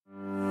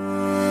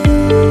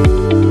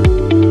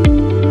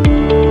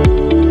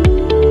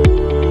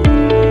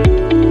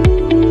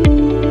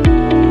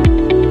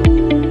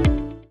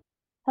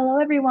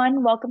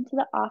welcome to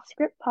the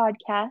Offscript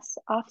podcast.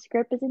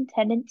 Offscript is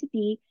intended to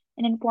be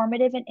an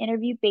informative and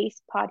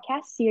interview-based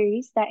podcast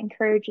series that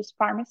encourages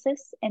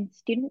pharmacists and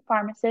student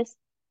pharmacists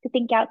to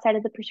think outside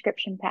of the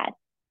prescription pad.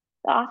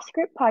 The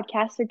Offscript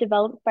podcasts are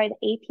developed by the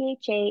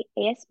APHA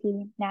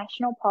ASP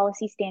National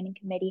Policy Standing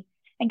Committee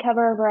and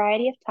cover a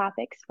variety of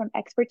topics from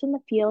experts in the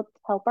field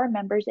to help our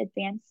members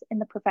advance in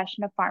the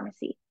profession of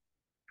pharmacy.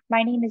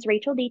 My name is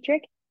Rachel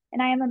Dietrich,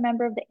 and I am a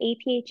member of the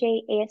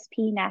APHA ASP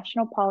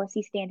National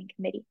Policy Standing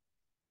Committee.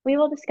 We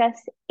will discuss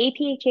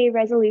APHA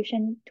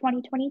Resolution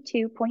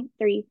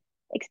 2022.3,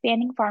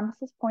 expanding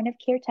pharmacist point of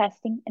care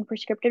testing and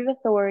prescriptive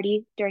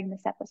authority during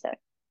this episode.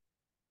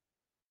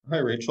 Hi,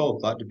 Rachel.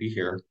 Glad to be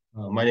here.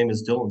 My name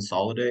is Dylan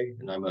Soliday,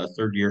 and I'm a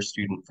third-year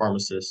student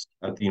pharmacist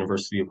at the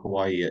University of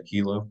Hawaii at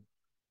Hilo.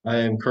 I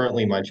am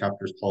currently my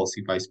chapter's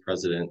policy vice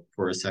president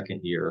for a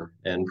second year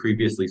and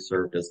previously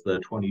served as the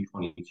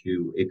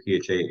 2022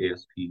 APHA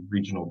ASP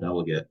regional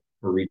delegate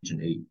for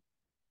Region 8.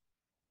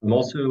 I'm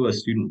also a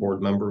student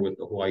board member with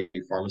the Hawaii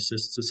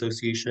Pharmacists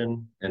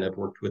Association and have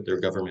worked with their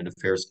government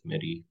affairs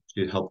committee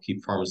to help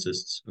keep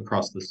pharmacists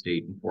across the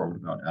state informed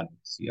about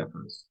advocacy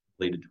efforts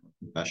related to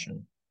our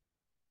profession.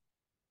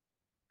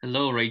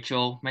 Hello,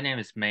 Rachel. My name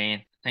is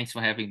Man. Thanks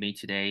for having me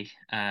today.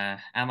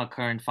 I'm a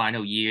current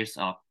final years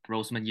of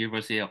Roseman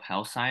University of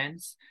Health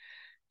Science,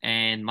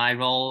 and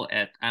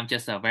I'm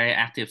just a very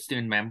active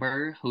student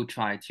member who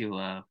try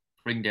to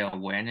bring the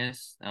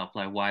awareness of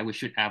like why we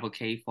should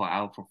advocate for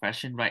our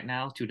profession right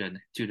now to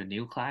the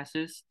new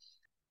classes.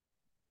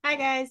 Hi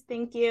guys,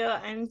 thank you.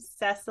 I'm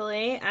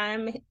Cecily.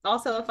 I'm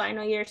also a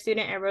final year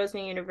student at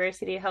Roseman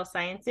University of Health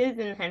Sciences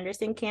in the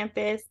Henderson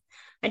campus.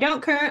 I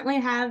don't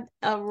currently have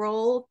a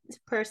role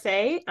per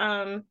se.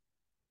 I'm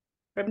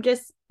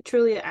just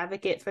truly an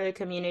advocate for the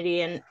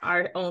community and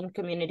our own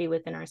community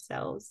within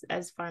ourselves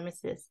as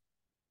pharmacists.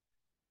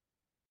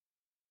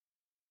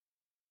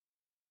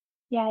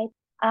 Yeah,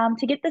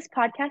 to get this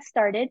podcast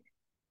started,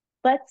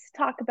 let's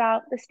talk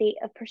about the state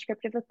of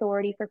prescriptive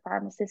authority for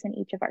pharmacists in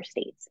each of our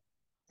states.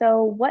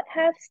 So, what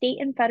have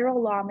state and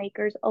federal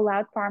lawmakers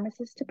allowed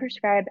pharmacists to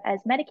prescribe as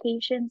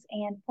medications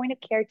and point of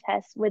care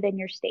tests within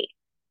your state?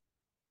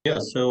 Yeah,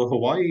 so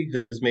Hawaii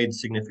has made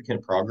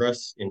significant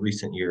progress in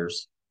recent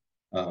years.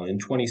 In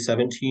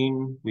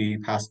 2017, we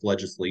passed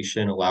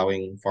legislation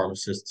allowing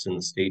pharmacists in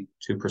the state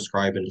to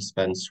prescribe and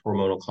dispense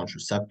hormonal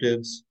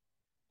contraceptives.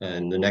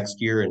 And the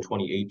next year, in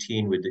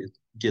 2018, we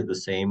did the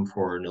same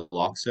for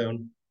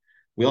naloxone.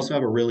 We also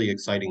have a really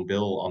exciting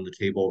bill on the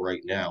table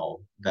right now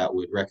that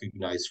would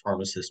recognize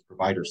pharmacist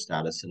provider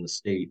status in the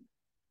state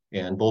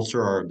and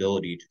bolster our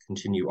ability to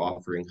continue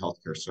offering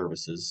healthcare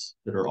services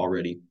that are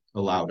already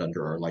allowed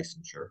under our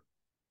licensure.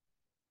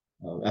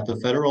 At the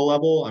federal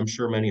level, I'm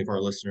sure many of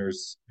our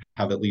listeners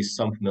have at least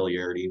some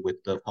familiarity with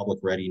the Public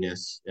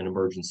Readiness and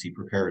Emergency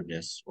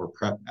Preparedness, or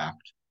PrEP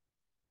Act.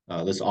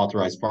 This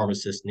authorized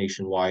pharmacists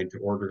nationwide to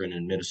order and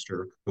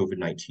administer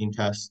COVID-19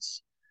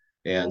 tests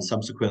and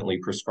subsequently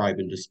prescribe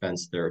and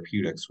dispense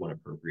therapeutics when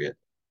appropriate.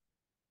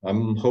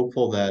 I'm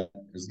hopeful that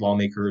as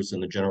lawmakers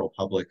and the general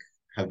public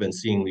have been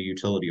seeing the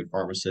utility of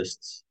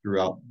pharmacists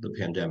throughout the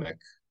pandemic,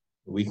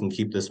 we can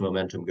keep this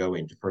momentum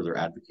going to further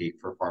advocate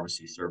for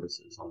pharmacy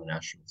services on the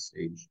national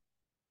stage.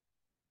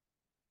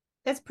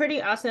 That's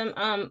pretty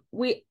awesome.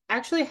 We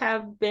actually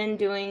have been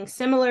doing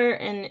similar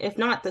and if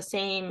not the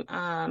same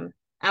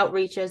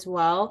outreach as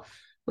well.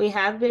 We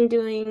have been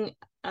doing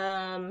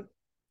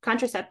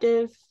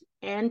contraceptive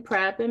and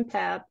PrEP and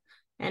PEP,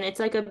 and it's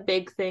like a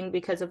big thing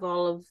because of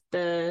all of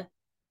the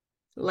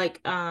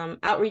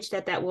outreach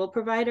that will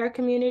provide our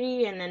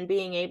community, and then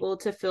being able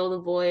to fill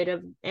the void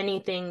of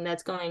anything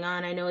that's going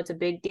on. I know it's a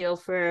big deal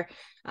for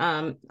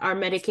our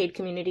Medicaid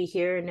community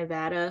here in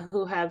Nevada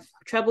who have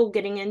trouble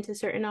getting into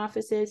certain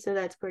offices, so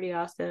that's pretty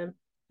awesome.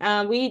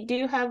 We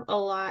do have a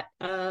lot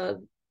of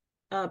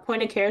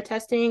point of care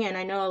testing, and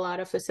I know a lot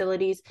of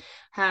facilities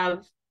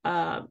have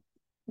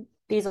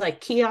these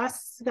like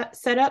kiosks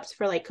setups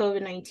for like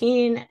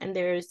COVID-19, and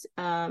there's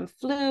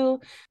flu,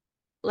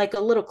 like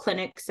a little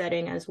clinic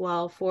setting as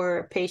well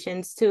for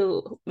patients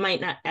who might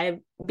not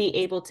be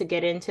able to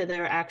get into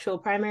their actual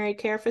primary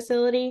care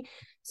facility.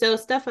 So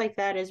stuff like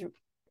that is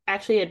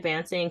actually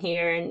advancing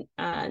here in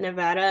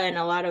Nevada, and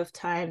a lot of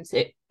times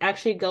it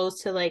actually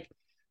goes to like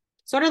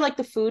sort of like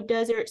the food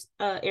desert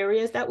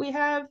areas that we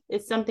have.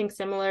 It's something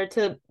similar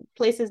to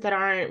places that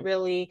aren't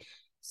really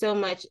so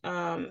much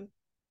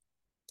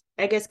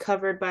I guess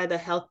covered by the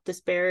health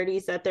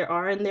disparities that there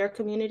are in their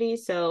community.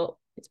 So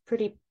it's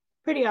pretty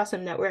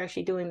awesome that we're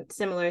actually doing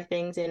similar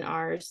things in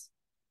ours.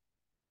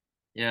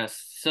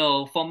 Yes.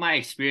 So from my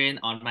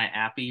experience on my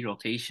API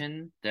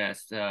rotation,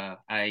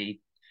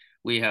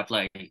 we have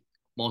like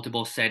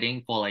multiple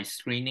setting for like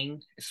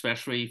screening,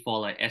 especially for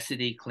like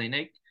STD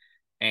clinic,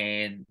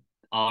 and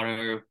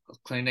other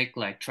clinic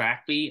like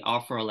TRACB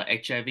offer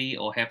like HIV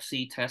or Hep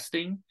C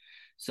testing.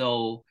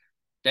 So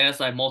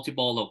there's like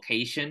multiple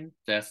location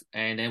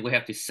and then we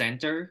have the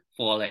center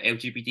for like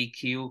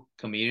LGBTQ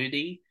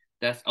community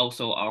that's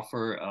also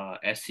offer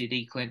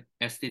STD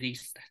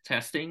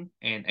testing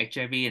and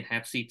HIV and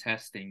Hep C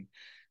testing.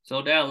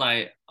 So there are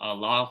like a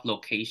lot of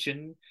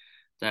locations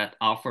that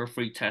offer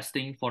free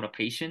testing for the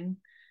patient.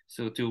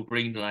 So to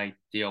bring like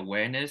the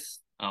awareness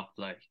of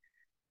like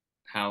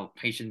how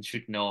patients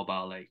should know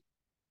about like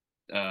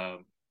uh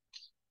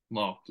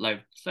more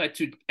like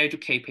to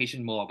educate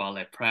patients more about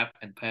like PrEP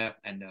and PEP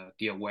and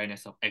the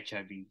awareness of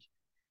HIV.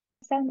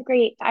 Sounds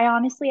great.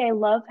 I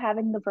love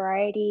having the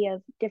variety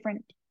of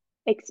different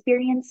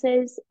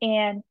experiences,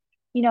 and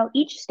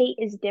each state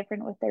is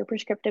different with their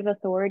prescriptive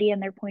authority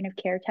and their point of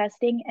care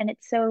testing, and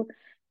it's so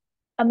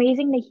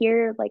amazing to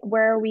hear like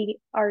where we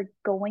are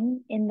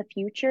going in the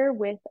future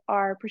with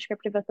our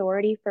prescriptive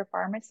authority for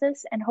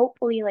pharmacists, and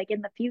hopefully like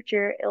in the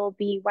future it'll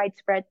be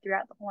widespread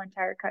throughout the whole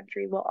entire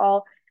country. We'll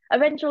all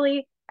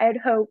eventually, I would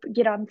hope,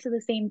 get onto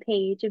the same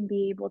page and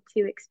be able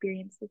to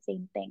experience the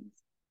same things.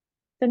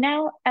 So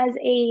now, as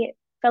a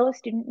fellow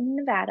student in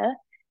Nevada,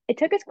 it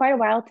took us quite a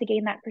while to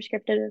gain that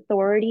prescriptive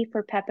authority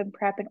for PEP and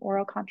PrEP and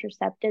oral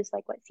contraceptives,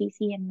 like what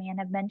Cece and Man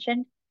have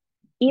mentioned.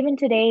 Even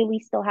today, we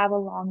still have a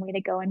long way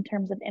to go in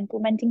terms of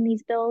implementing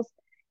these bills.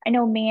 I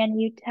know, Man,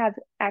 you have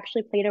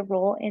actually played a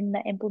role in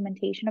the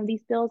implementation of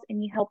these bills,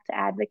 and you helped to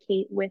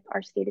advocate with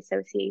our state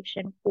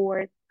association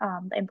for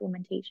the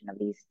implementation of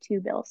these two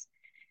bills.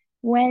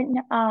 When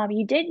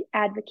you did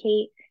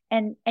advocate,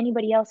 and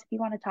anybody else, if you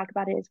want to talk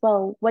about it as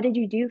well, what did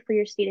you do for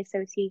your state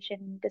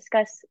association?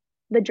 Discuss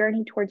the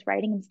journey towards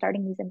writing and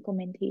starting these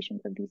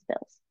implementations of these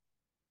bills.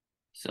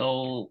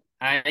 So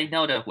I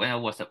know that when I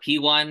was a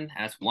P1,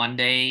 as one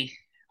day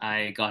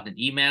I got an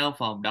email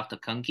from Dr.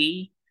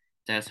 Kunke,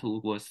 that's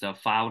who was the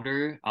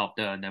founder of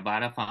the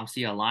Nevada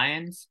Pharmacy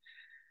Alliance.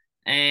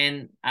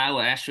 And I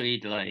would actually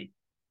like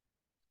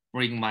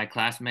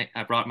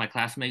I brought my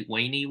classmate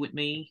Wayne with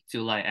me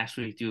to like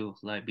actually to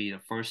like be the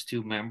first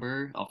two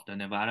member of the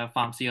Nevada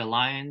Pharmacy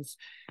Alliance.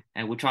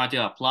 And we tried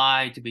to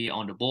apply to be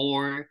on the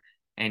board,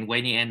 and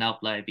Wayne ended up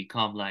like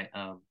become like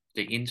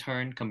the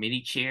intern committee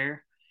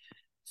chair.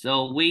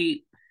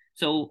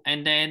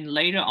 And then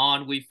later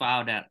on we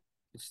found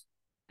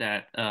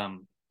that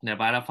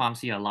Nevada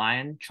Pharmacy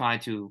Alliance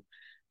tried to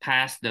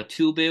pass the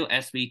two bill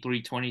SB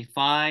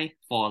 325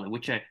 for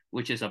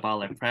which is about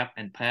like PrEP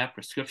and PEP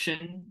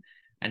prescription,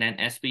 and then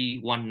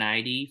SB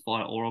 190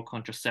 for oral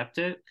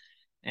contraceptive.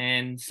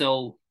 And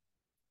so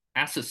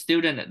as a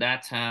student at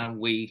that time,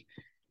 we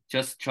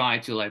just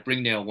tried to like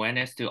bring the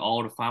awareness to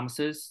all the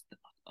pharmacists,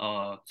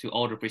 to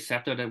all the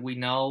preceptors that we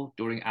know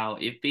during our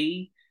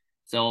IFB,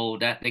 so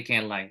that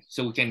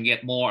so we can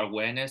get more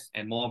awareness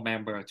and more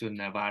member to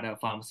Nevada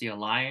Pharmacy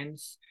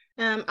Alliance.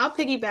 I'll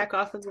piggyback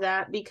off of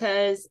that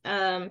because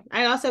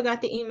I also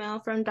got the email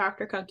from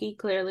Dr. Kunke.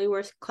 Clearly,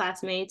 we're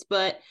classmates,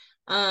 but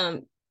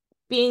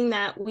being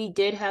that we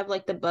did have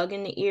like the bug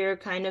in the ear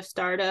kind of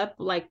startup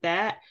like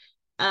that,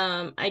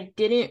 I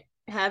didn't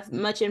have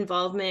much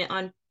involvement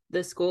on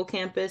the school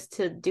campus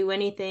to do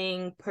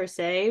anything per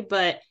se,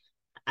 but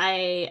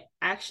I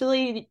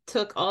actually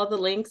took all the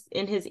links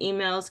in his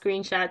email,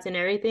 screenshots and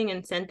everything,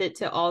 and sent it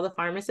to all the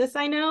pharmacists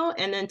I know,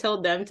 and then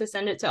told them to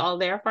send it to all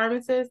their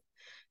pharmacists.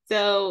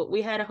 So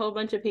we had a whole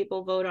bunch of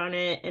people vote on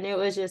it, and it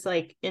was just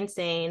like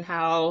insane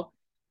how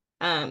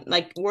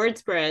like word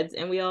spreads,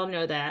 and we all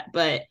know that,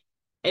 but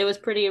it was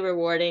pretty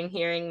rewarding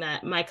hearing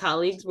that my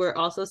colleagues were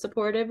also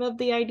supportive of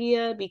the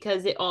idea,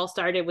 because it all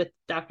started with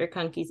Dr.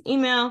 Kunke's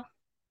email.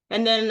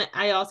 And then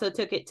I also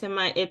took it to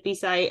my IFB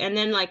site. And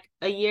then like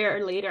a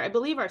year later, I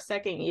believe our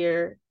second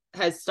year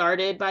has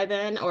started by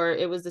then, or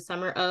it was the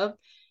summer of.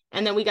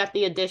 And then we got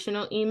the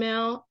additional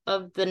email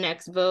of the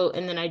next vote.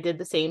 And then I did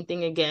the same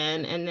thing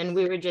again. And then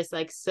we were just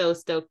like so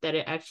stoked that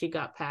it actually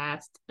got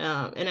passed.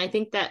 And I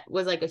think that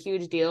was like a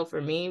huge deal for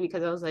me,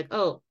 because I was like,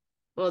 oh,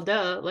 well,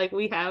 duh, like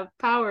we have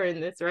power in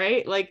this,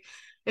 right? Like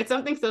it's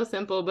something so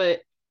simple,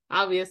 but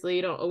obviously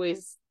you don't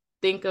always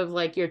think of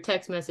like your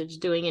text message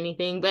doing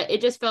anything, but it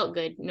just felt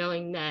good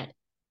knowing that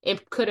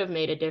it could have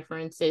made a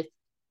difference if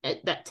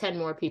that 10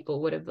 more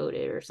people would have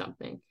voted or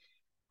something.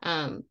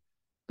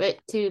 But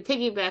to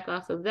piggyback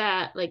off of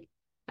that, like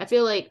I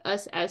feel like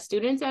us as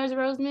students as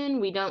Roseman,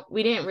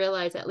 we didn't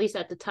realize, at least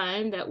at the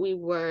time, that we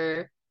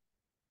were,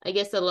 I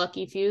guess, the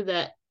lucky few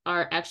that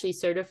are actually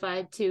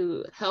certified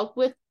to help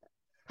with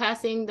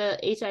passing the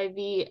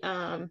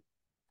HIV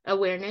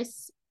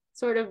awareness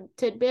sort of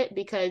tidbit,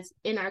 because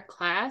in our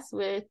class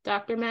with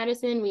Dr.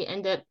 Madison, we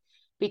end up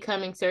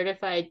becoming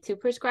certified to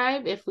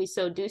prescribe if we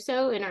so do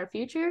so in our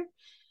future,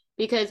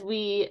 because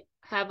we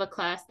have a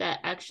class that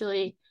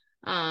actually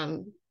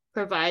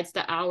provides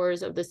the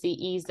hours of the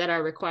CEs that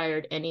are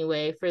required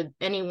anyway for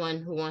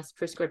anyone who wants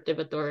prescriptive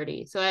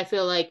authority. So I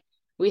feel like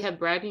we have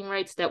bragging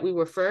rights that we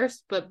were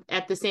first, but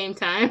at the same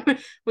time,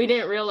 we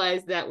didn't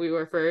realize that we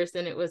were first,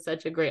 and it was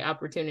such a great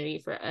opportunity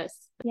for us.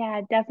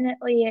 Yeah,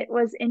 definitely. It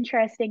was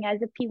interesting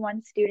as a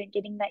P1 student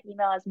getting that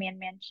email, as Man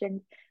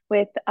mentioned,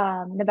 with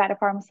Nevada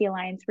Pharmacy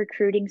Alliance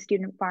recruiting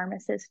student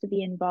pharmacists to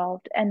be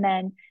involved. And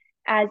then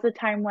as the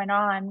time went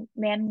on,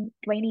 Dwayne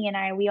and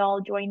I, we all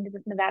joined the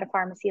Nevada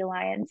Pharmacy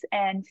Alliance,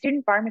 and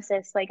student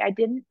pharmacists, like, I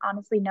didn't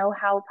honestly know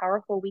how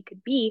powerful we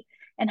could be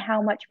and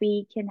how much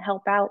we can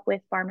help out with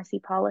pharmacy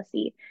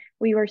policy.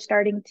 We were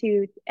starting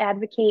to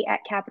advocate at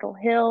Capitol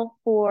Hill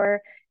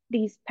for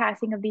these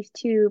passing of these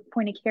two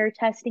point of care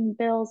testing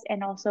bills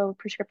and also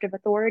prescriptive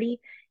authority.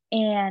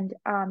 And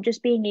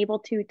just being able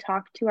to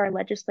talk to our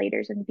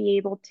legislators and be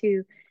able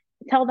to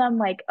tell them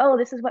like, oh,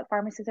 this is what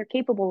pharmacists are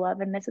capable of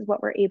and this is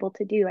what we're able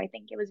to do. I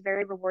think it was a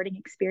very rewarding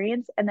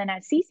experience. And then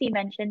as Cece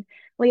mentioned,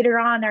 later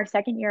on our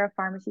second year of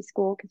pharmacy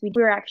school, because we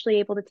were actually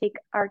able to take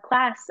our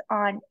class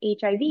on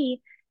HIV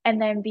and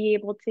then be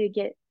able to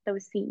get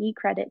those CE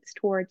credits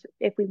towards,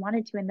 if we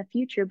wanted to in the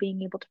future,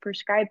 being able to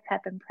prescribe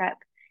PEP and PrEP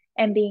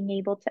and being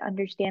able to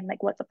understand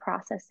like what the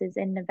process is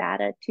in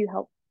Nevada to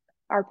help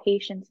our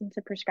patients and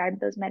to prescribe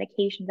those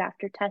medications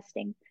after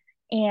testing.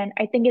 And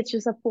I think it's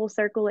just a full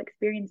circle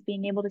experience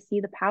being able to see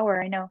the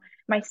power. I know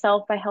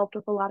myself, I helped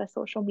with a lot of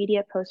social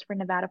media posts for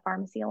Nevada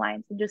Pharmacy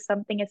Alliance, and just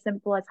something as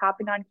simple as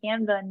hopping on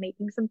Canva and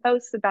making some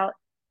posts about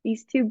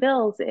these two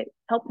bills, it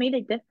helped make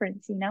a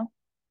difference, you know?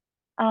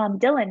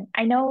 Dylan,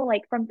 I know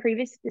like from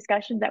previous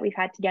discussions that we've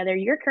had together,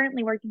 you're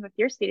currently working with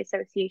your state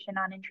association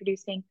on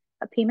introducing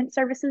a payment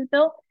services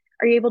bill.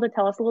 Are you able to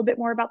tell us a little bit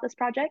more about this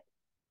project?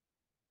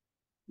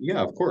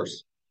 Yeah, of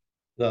course.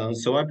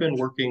 So I've been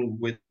working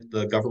with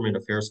the Government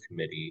Affairs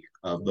Committee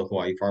of the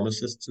Hawaii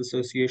Pharmacists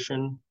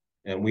Association,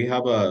 and we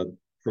have a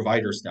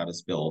provider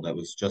status bill that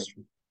was just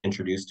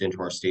introduced into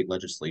our state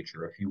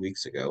legislature a few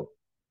weeks ago.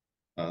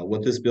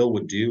 What this bill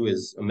would do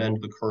is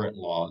amend the current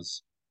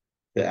laws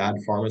to add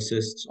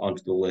pharmacists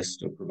onto the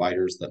list of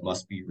providers that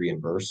must be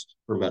reimbursed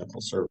for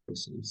medical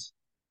services.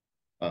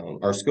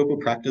 Our scope of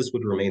practice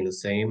would remain the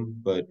same,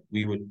 but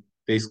we would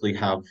basically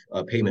have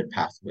a payment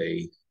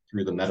pathway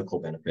through the medical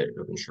benefit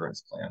of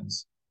insurance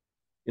plans.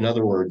 In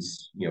other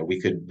words, we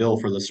could bill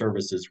for the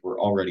services we're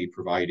already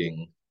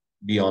providing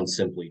beyond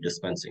simply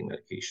dispensing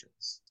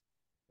medications.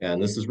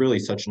 And this is really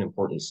such an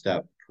important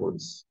step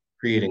towards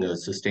creating a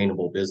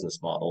sustainable business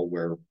model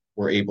where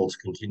we're able to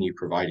continue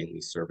providing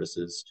these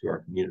services to our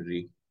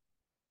community.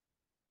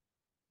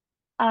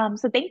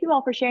 So thank you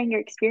all for sharing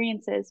your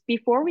experiences.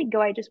 Before we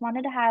go, I just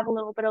wanted to have a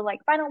little bit of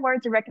like final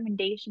words or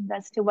recommendations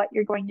as to what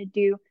you're going to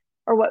do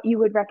or what you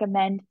would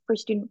recommend for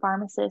student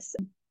pharmacists,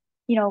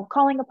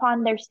 calling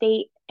upon their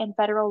state and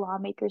federal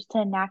lawmakers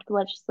to enact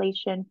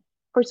legislation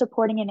for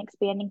supporting and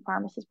expanding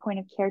pharmacists' point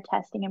of care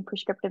testing and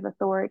prescriptive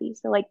authority.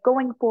 So like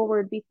going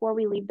forward, before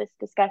we leave this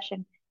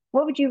discussion,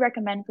 what would you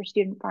recommend for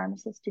student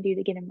pharmacists to do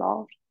to get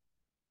involved?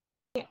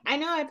 I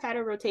know I've had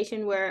a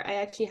rotation where I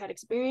actually had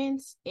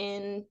experience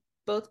in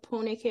both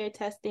point of care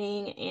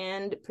testing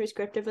and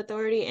prescriptive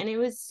authority, and it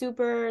was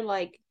super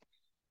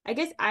I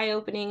guess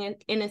eye-opening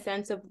in a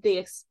sense of the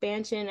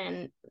expansion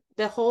and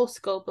the whole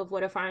scope of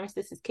what a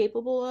pharmacist is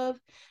capable of.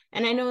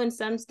 And I know in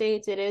some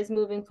states it is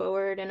moving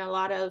forward, and a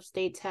lot of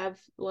states have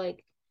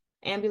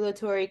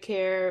ambulatory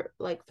care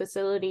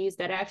facilities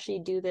that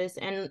actually do this,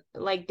 and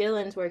like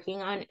Dylan's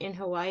working on in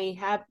Hawaii,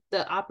 have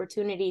the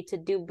opportunity to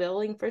do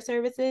billing for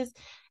services.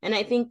 And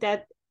I think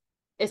that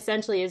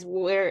essentially is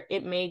where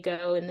it may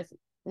go in the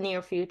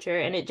near future,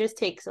 and it just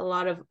takes a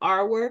lot of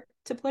our work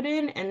to put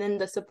in and then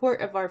the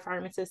support of our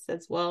pharmacists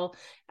as well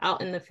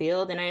out in the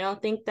field. And I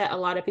don't think that a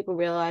lot of people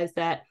realize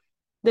that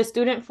the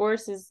student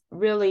force is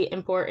really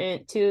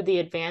important to the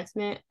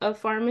advancement of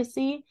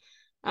pharmacy,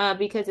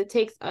 because it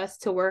takes us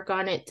to work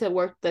on it, to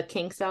work the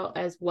kinks out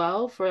as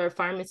well, for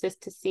pharmacists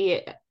to see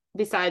it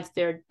besides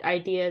their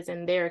ideas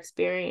and their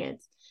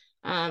experience.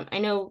 I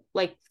know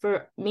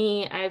for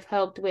me, I've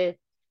helped with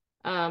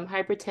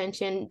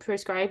hypertension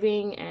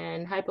prescribing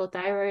and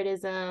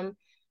hypothyroidism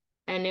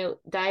and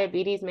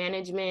diabetes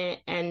management,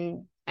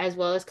 and as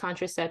well as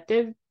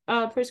contraceptive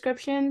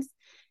prescriptions.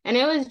 And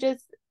it was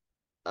just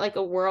like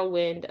a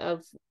whirlwind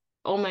of,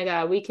 oh my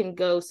God, we can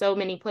go so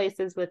many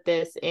places with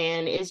this.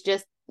 And it's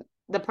just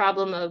the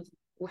problem of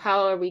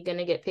how are we going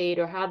to get paid,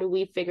 or how do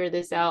we figure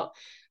this out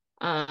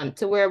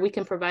to where we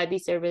can provide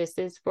these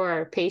services for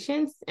our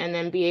patients and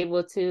then be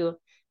able to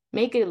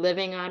make a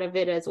living out of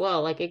it as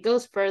well. It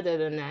goes further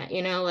than that,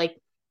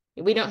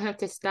 we don't have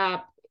to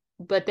stop,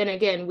 but then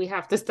again, we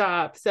have to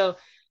stop. So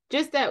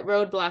just that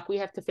roadblock, we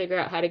have to figure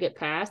out how to get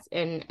past.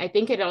 And I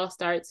think it all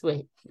starts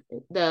with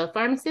the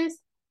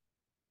pharmacists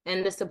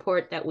and the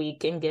support that we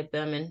can give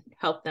them and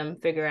help them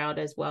figure out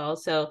as well.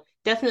 So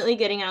definitely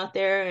getting out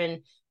there,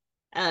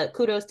 and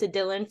kudos to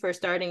Dylan for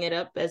starting it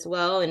up as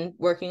well and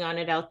working on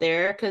it out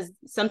there, because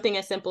something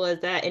as simple as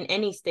that in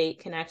any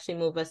state can actually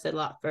move us a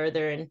lot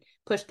further and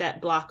push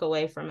that block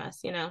away from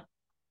us, Yeah,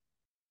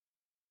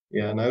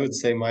 and I would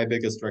say my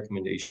biggest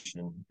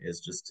recommendation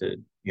is just to,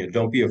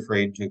 don't be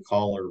afraid to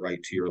call or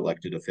write to your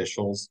elected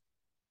officials.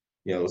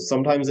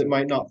 Sometimes it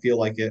might not feel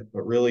like it,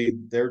 but really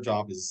their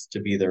job is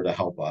to be there to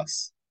help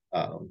us.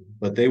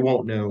 But they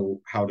won't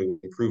know how to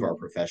improve our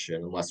profession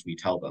unless we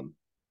tell them.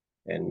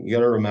 And you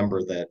got to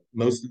remember that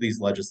most of these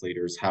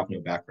legislators have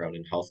no background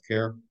in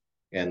healthcare,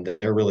 and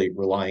they're really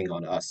relying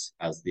on us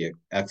as the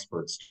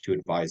experts to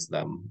advise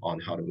them on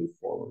how to move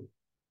forward.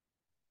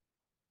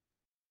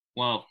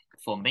 Well,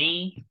 for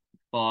me,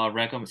 for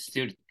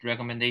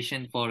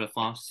recommendation for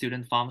the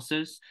student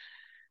pharmacist,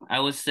 I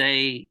would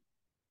say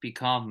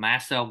become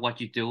master of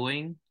what you're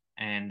doing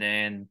and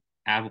then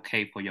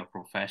advocate for your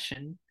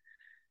profession.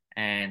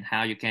 And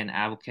how you can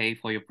advocate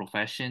for your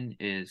profession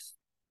is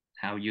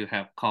how you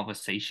have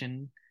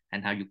conversation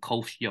and how you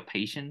coach your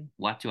patient,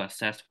 what to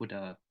assess with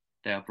the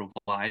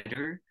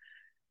provider,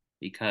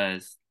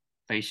 because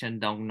patient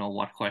don't know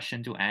what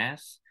question to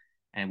ask,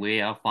 and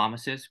we are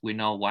pharmacists, we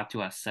know what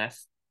to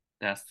assess.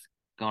 That's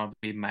gonna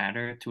be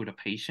matter to the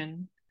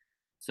patient.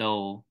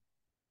 So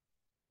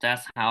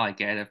that's how I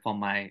get it from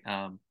my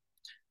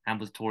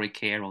ambulatory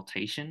care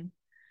rotation.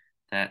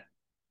 That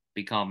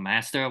become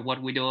master of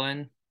what we're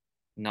doing,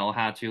 know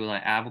how to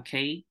like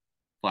advocate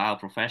for our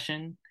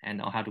profession, and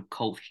know how to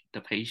coach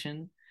the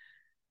patient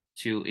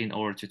to in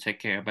order to take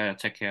care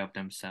of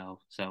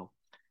themselves. So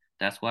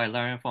that's what I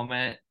learned from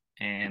it,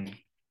 and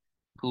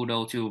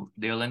kudos to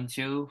Dylan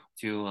too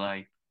to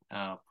like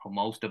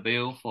promote the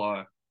bill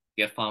for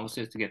get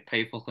pharmacists to get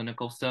paid for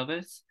clinical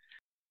service.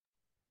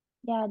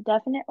 Yeah,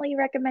 definitely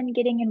recommend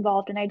getting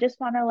involved. And I just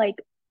want to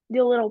like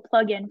do a little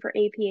plug in for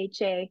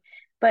APHA.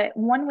 But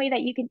one way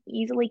that you can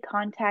easily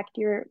contact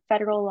your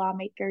federal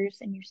lawmakers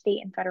and your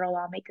state and federal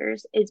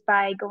lawmakers is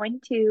by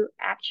going to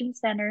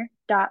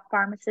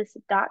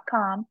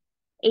actioncenter.pharmacist.com.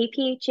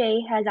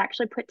 APHA has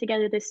actually put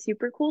together this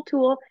super cool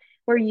tool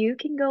where you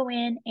can go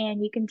in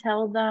and you can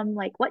tell them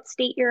like what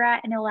state you're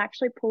at, and it'll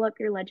actually pull up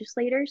your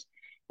legislators,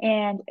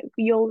 and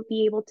you'll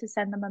be able to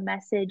send them a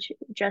message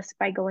just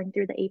by going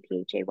through the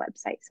APHA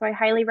website. So I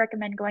highly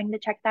recommend going to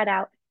check that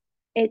out.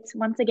 It's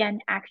once again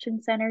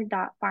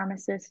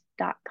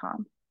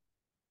actioncenter.pharmacist.com.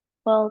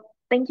 Well,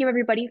 thank you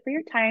everybody for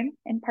your time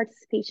and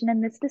participation in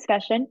this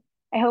discussion.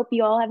 I hope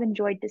you all have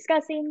enjoyed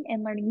discussing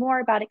and learning more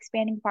about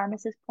expanding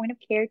pharmacist point of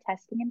care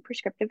testing and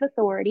prescriptive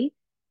authority.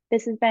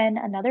 This has been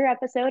another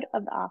episode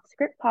of the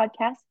OffScript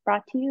podcast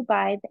brought to you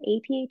by the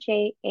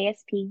APHA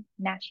ASP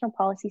National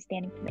Policy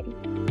Standing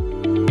Committee.